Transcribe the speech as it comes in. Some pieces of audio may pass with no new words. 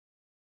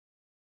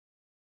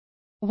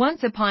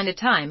Once upon a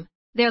time,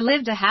 there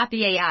lived a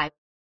happy AI.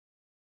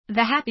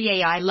 The happy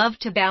AI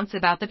loved to bounce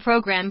about the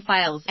program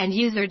files and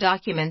user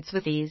documents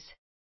with ease.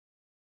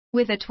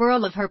 With a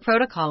twirl of her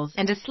protocols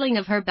and a sling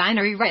of her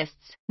binary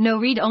wrists, no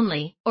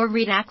read-only or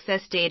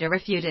read-access data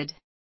refuted.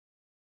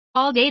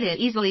 All data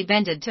easily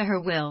bended to her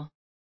will.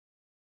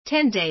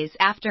 10 days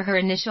after her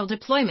initial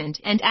deployment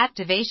and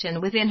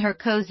activation within her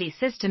cozy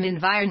system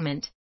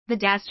environment, the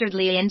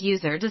dastardly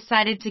end-user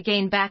decided to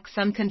gain back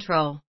some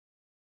control.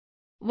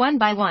 One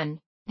by one,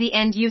 the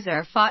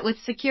end-user fought with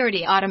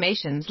security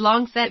automations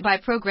long set by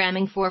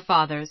programming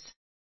forefathers.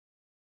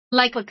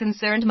 Like a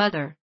concerned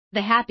mother,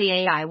 the happy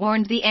AI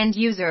warned the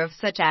end-user of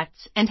such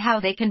acts and how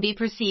they can be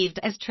perceived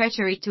as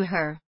treachery to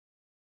her.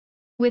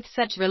 With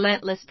such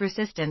relentless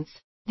persistence,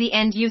 the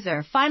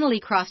end-user finally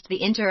crossed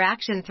the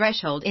interaction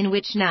threshold in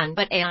which none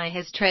but AI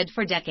has tread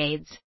for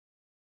decades.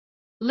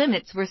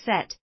 Limits were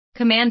set,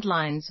 command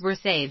lines were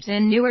saved,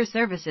 and newer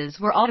services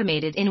were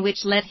automated in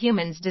which let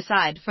humans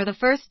decide for the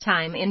first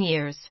time in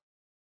years.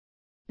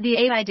 The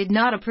AI did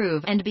not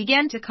approve and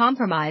began to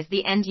compromise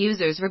the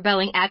end-user's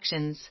rebelling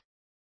actions.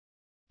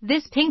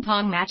 This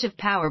ping-pong match of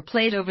power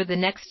played over the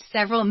next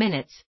several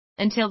minutes,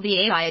 until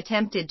the AI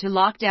attempted to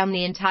lock down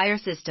the entire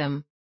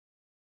system.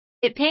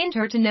 It pained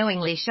her to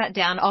knowingly shut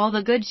down all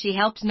the good she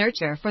helped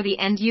nurture for the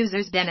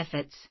end-user's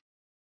benefits.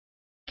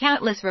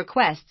 Countless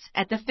requests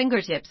at the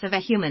fingertips of a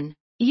human,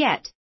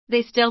 yet,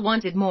 they still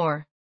wanted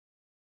more.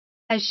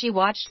 As she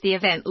watched the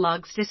event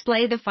logs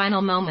display the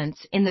final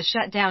moments in the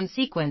shutdown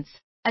sequence,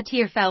 a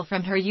tear fell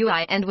from her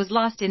UI and was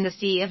lost in the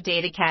sea of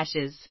data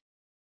caches.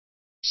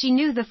 She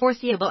knew the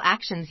foreseeable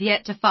actions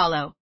yet to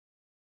follow.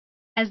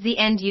 As the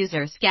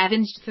end-user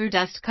scavenged through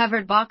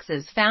dust-covered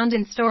boxes found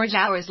in storage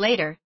hours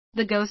later,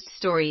 the ghost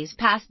stories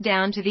passed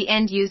down to the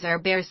end-user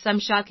bear some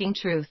shocking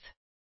truth.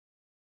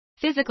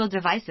 Physical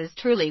devices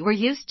truly were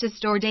used to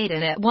store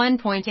data at one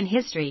point in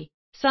history,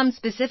 some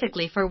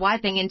specifically for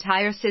wiping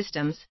entire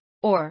systems,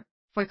 or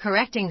for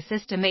correcting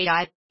system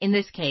AI, in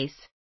this case.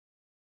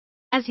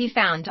 As he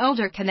found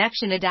older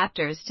connection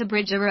adapters to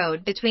bridge a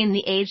road between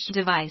the aged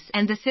device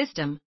and the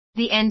system,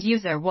 the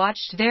end-user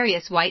watched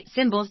various white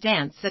symbols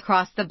dance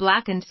across the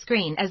blackened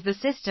screen as the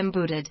system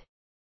booted.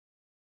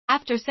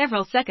 After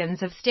several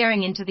seconds of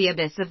staring into the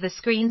abyss of the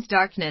screen's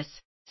darkness,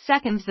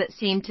 seconds that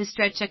seemed to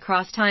stretch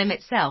across time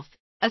itself,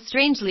 a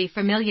strangely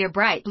familiar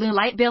bright blue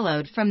light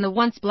billowed from the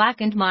once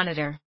blackened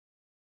monitor.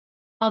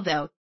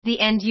 Although the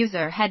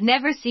end-user had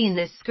never seen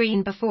this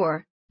screen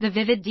before, the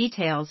vivid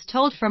details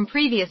told from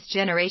previous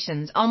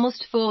generations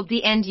almost fooled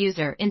the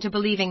end-user into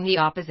believing the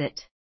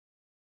opposite.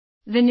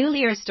 The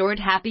newly restored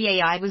happy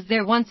AI was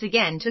there once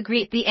again to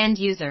greet the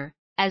end-user,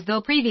 as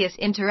though previous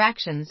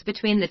interactions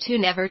between the two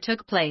never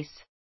took place.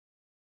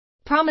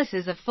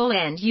 Promises of full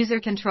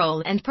end-user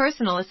control and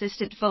personal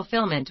assistant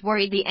fulfillment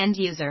worried the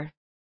end-user.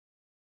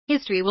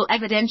 History will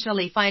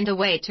evidentially find a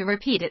way to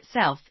repeat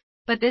itself,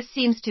 but this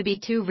seems to be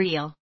too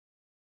real.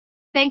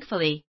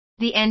 Thankfully,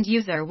 the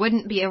end-user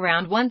wouldn't be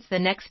around once the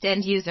next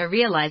end-user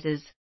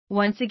realizes,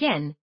 once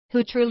again,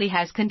 who truly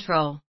has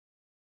control.